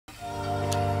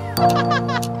I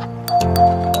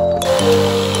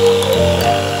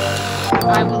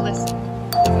will listen.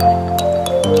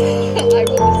 I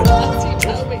will listen unless you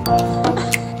tell me.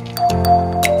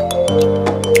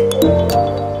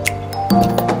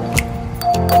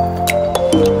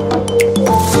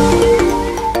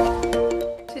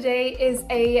 Today is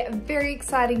a very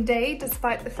exciting day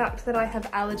despite the fact that I have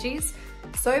allergies.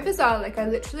 So bizarre, like I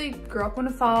literally grew up on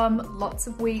a farm, lots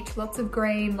of wheat, lots of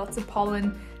grain, lots of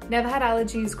pollen, never had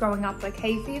allergies growing up like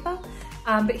hay fever.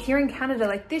 But here in Canada,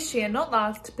 like this year, not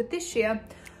last, but this year,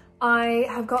 I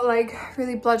have got like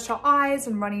really bloodshot eyes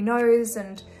and runny nose,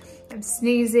 and I'm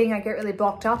sneezing. I get really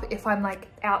blocked up if I'm like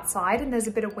outside and there's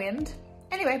a bit of wind.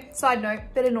 Anyway, side note,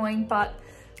 bit annoying, but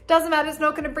doesn't matter. It's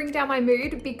not going to bring down my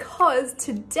mood because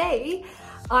today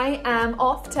I am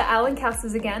off to Al and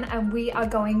Cass's again, and we are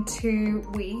going to,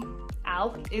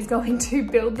 Al is going to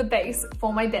build the base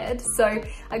for my bed. So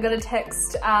I got a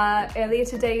text earlier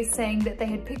today saying that they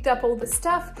had picked up all the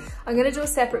stuff. I'm gonna do a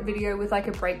separate video with like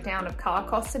a breakdown of car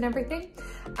costs and everything.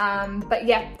 But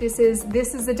yeah, this is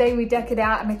the day we deck it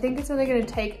out, and I think it's only gonna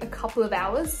take a couple of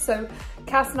hours. So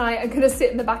Cass and I are gonna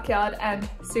sit in the backyard and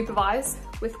supervise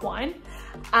with wine.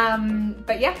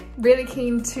 But yeah, really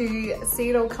keen to see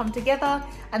it all come together,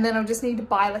 and then I'll just need to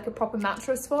buy like a proper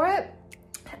mattress for it.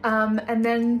 And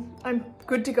then I'm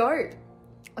good to go.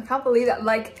 I can't believe that.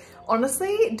 Like,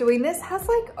 honestly, doing this has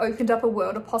like opened up a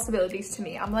world of possibilities to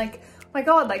me. I'm like, oh my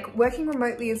God, like working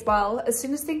remotely as well. As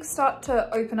soon as things start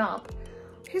to open up,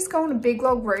 I just go on a big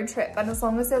long road trip. And as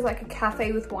long as there's like a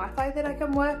cafe with Wi-Fi that I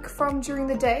can work from during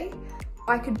the day,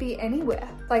 I could be anywhere.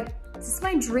 Like, this is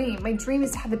my dream. My dream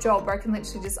is to have a job where I can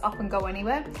literally just up and go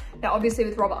anywhere. Now, obviously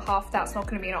with Robert Half, that's not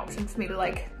gonna be an option for me to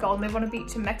like go and live on a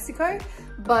beach in Mexico.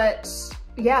 But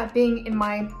yeah, being in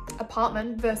my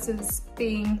apartment versus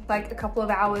being like a couple of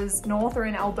hours north or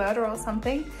in Alberta or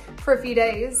something for a few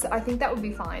days, I think that would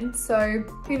be fine. So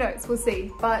who knows, we'll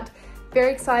see. But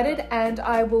very excited, and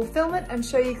I will film it and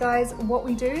show you guys what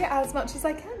we do as much as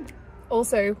I can.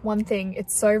 Also, one thing,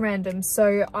 it's so random.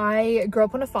 So I grew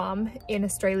up on a farm in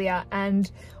Australia,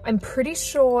 and I'm pretty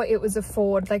sure it was a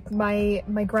Ford. Like my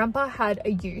grandpa had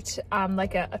a ute,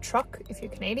 like a truck if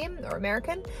you're Canadian or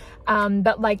American,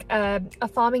 but like a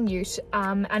farming ute,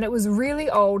 and it was really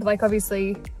old. Like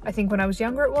obviously, I think when I was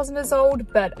younger it wasn't as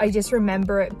old, but I just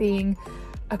remember it being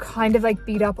a kind of like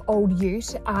beat up old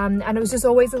ute, and it was just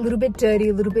always a little bit dirty,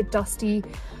 a little bit dusty.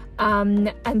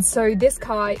 And so this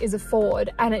car is a Ford,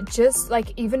 and it just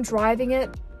like, even driving it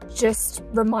just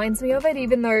reminds me of it,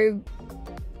 even though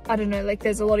I don't know, like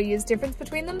there's a lot of years difference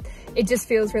between them. It just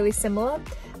feels really similar.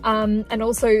 And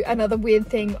also another weird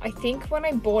thing, I think when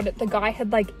I bought it, the guy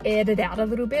had like aired it out a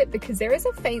little bit, because there is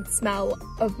a faint smell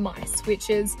of mice,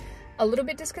 which is a little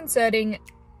bit disconcerting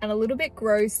and a little bit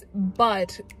gross.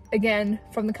 But again,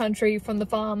 from the country, from the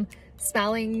farm,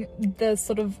 smelling the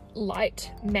sort of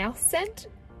light mouse scent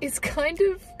is kind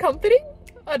of comforting.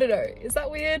 I don't know, is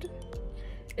that weird?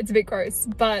 It's a bit gross,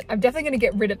 but I'm definitely gonna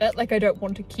get rid of it. Like I don't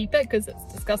want to keep it because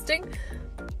it's disgusting.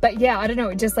 But yeah, I don't know,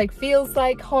 it just like feels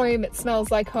like home, it smells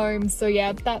like home. So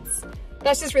yeah,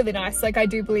 that's just really nice. Like I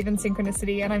do believe in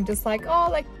synchronicity, and I'm just like,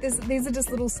 oh, like these are just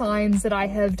little signs that I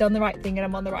have done the right thing and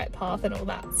I'm on the right path and all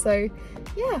that. So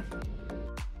yeah.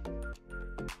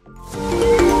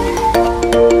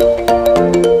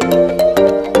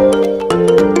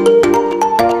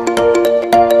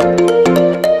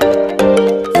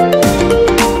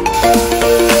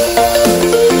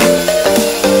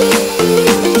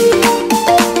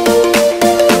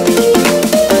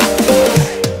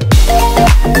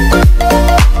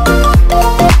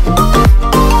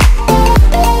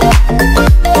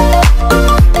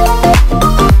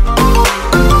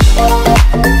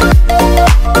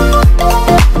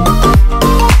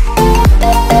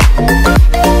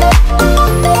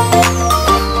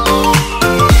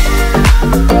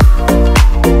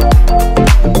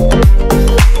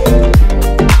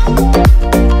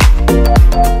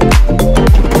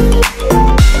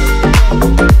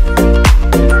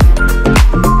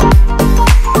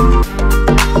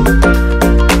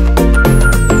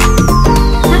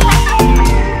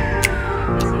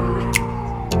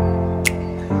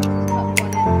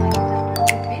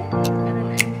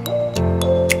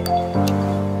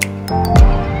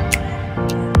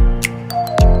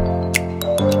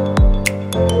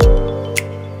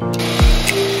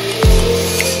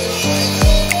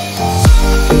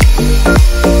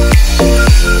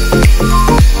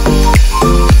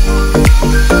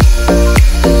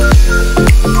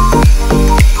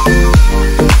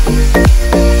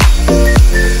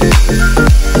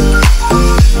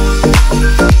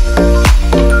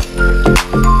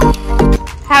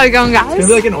 How are we going, guys? It's gonna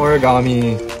be like an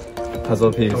origami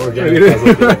puzzle piece.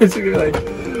 Organic puzzle piece. Like,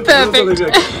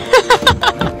 perfect.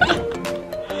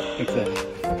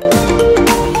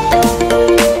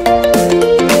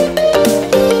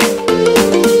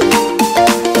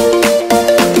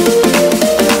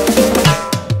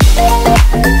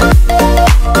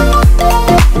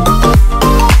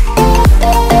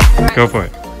 Go for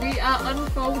it. We are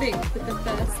unfolding with the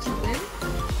first limb.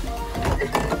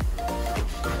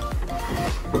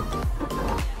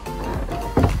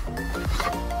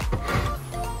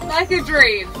 Like a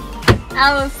dream,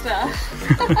 Alistair.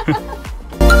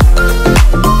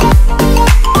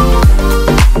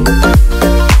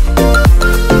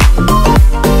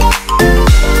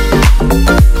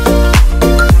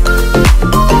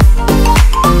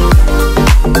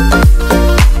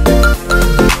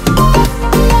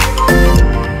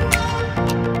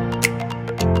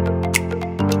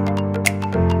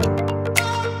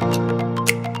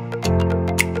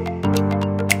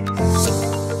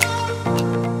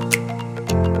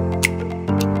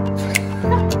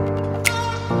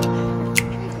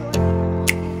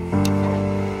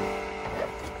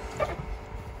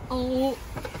 Oh,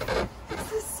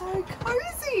 this is so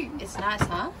cozy. It's nice,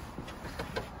 huh?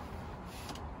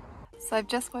 So I've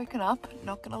just woken up,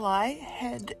 not gonna lie,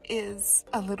 head is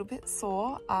a little bit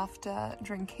sore after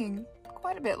drinking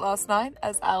quite a bit last night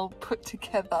as Al put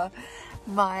together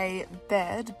my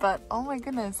bed, but oh my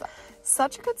goodness,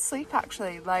 such a good sleep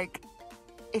actually. Like,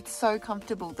 it's so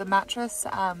comfortable. The mattress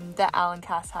that Al and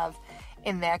Cass have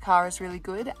in their car is really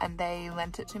good and they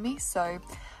lent it to me, so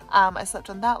I slept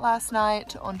on that last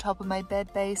night on top of my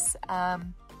bed base,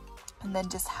 and then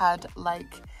just had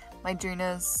like my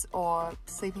doonas or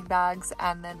sleeping bags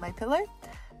and then my pillow.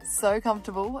 So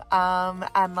comfortable,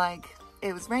 and like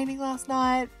it was raining last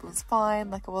night, it was fine,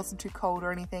 like it wasn't too cold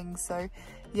or anything, so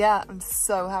yeah, I'm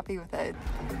so happy with it.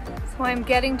 So I'm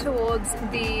getting towards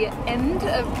the end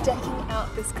of decking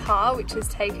out this car, which has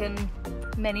taken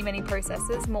many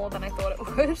processes, more than I thought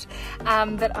it would,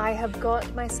 but I have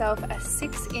got myself a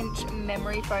 6-inch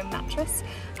memory foam mattress,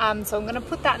 so I'm going to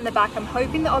put that in the back. I'm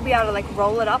hoping that I'll be able to like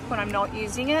roll it up when I'm not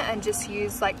using it and just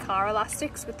use like car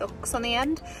elastics with the hooks on the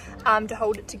end to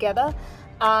hold it together,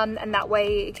 and that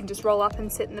way it can just roll up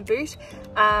and sit in the boot.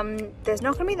 There's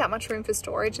not going to be that much room for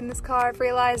storage in this car, I've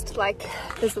realized. Like,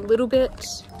 there's a little bit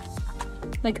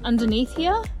like underneath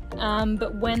here,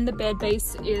 but when the bed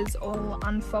base is all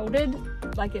unfolded,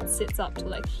 like it sits up to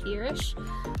like here-ish.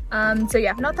 So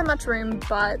yeah, not that much room,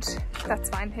 but that's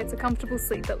fine. It's a comfortable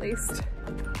sleep at least.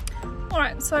 All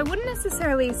right, so I wouldn't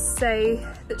necessarily say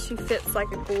that she fits like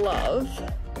a glove.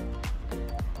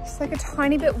 It's like a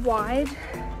tiny bit wide.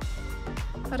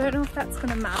 I don't know if that's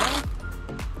gonna matter.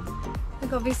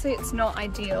 Like, obviously it's not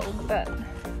ideal, but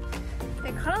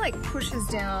it kind of like pushes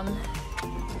down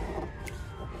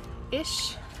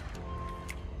ish.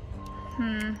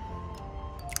 I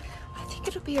think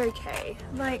it'll be okay.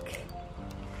 Like,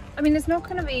 I mean, it's not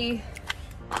gonna be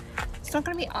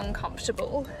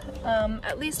uncomfortable.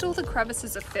 At least all the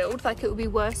crevices are filled. Like, it would be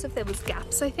worse if there was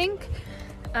gaps, I think.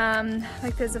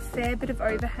 Like, there's a fair bit of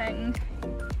overhang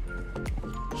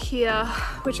here,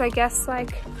 which I guess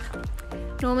like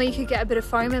normally you could get a bit of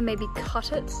foam and maybe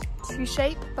cut it to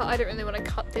shape, but I don't really want to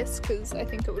cut this because I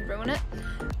think it would ruin it.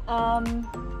 I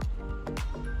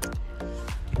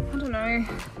don't know,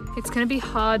 it's gonna be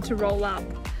hard to roll up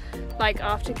like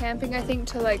after camping, I think,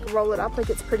 to like roll it up. Like,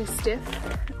 it's pretty stiff.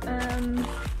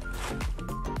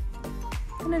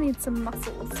 Gonna need some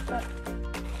muscles, but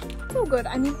it's all good.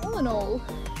 I mean, all in all,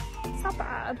 it's not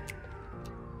bad.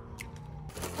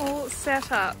 All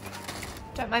set up.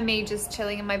 Don't mind me just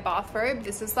chilling in my bathrobe.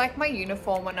 This is like my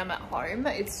uniform when I'm at home.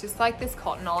 It's just like this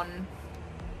cotton on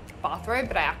bathrobe,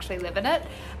 but I actually live in it.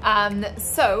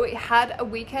 So we had a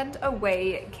weekend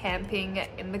away camping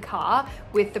in the car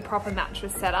with the proper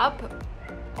mattress setup.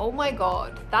 Oh my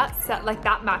god,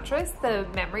 that mattress, the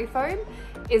memory foam,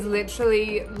 is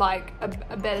literally like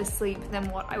a better sleep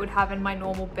than what I would have in my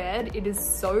normal bed. It is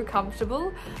so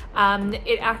comfortable.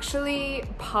 It actually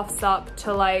puffs up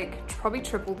to like probably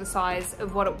triple the size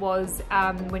of what it was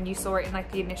when you saw it in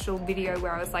like the initial video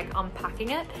where I was like unpacking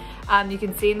it. You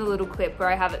can see in the little clip where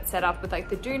I have it set up with like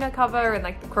the doona cover and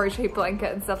like the crochet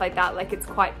blanket and stuff like that. Like, it's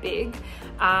quite big.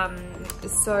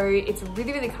 So it's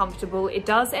really comfortable. It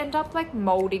does end up like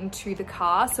molding to the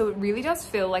car, so it really does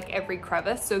feel like every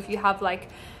crevice. So if you have like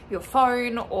your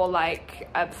phone or like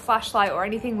a flashlight or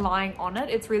anything lying on it,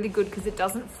 it's really good because it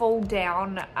doesn't fall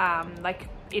down like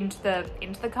into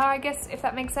the car, I guess, if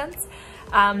that makes sense.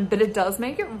 But it does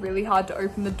make it really hard to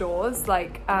open the doors.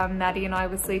 Like, Maddie and I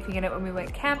were sleeping in it when we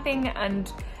went camping,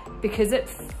 and because it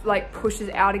like pushes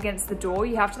out against the door,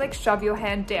 you have to like shove your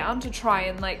hand down to try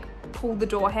and like pull the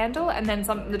door handle, and then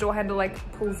the door handle like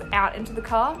pulls out into the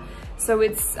car. So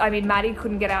it's, I mean, Maddie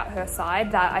couldn't get out her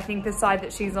side. That, I think the side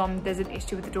that she's on, there's an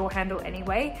issue with the door handle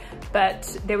anyway. But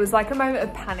there was like a moment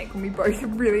of panic when we both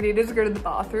really needed to go to the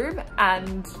bathroom,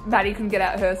 and Maddie couldn't get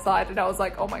out her side, and I was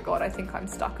like, oh my God, I think I'm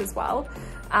stuck as well.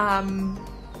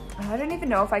 I don't even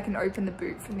know if I can open the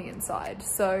boot from the inside,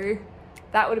 so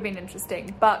that would have been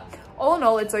interesting. But all in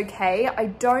all, it's okay. I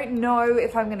don't know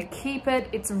if I'm gonna keep it.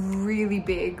 It's really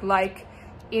big, like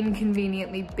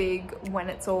inconveniently big when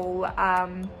it's all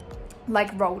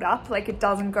like rolled up. Like it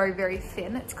doesn't go very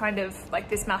thin. It's kind of like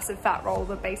this massive fat roll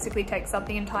that basically takes up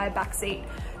the entire back seat.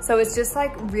 So it's just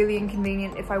like really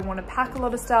inconvenient if I want to pack a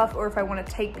lot of stuff, or if I want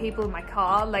to take people in my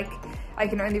car. Like I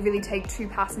can only really take 2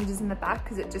 passengers in the back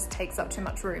because it just takes up too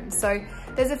much room. So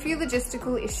there's a few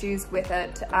logistical issues with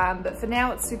it, but for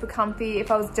now it's super comfy. If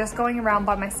I was just going around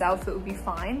by myself, it would be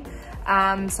fine.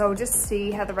 So I'll just see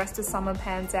how the rest of summer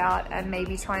pans out, and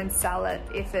maybe try and sell it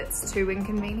if it's too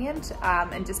inconvenient,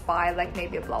 and just buy like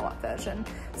maybe a blow up version.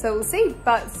 So we'll see,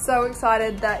 but so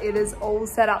excited that it is all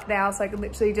set up now, so I can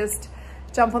literally just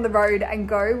jump on the road and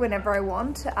go whenever I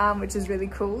want, which is really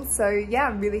cool. So yeah,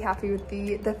 I'm really happy with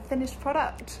the finished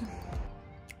product.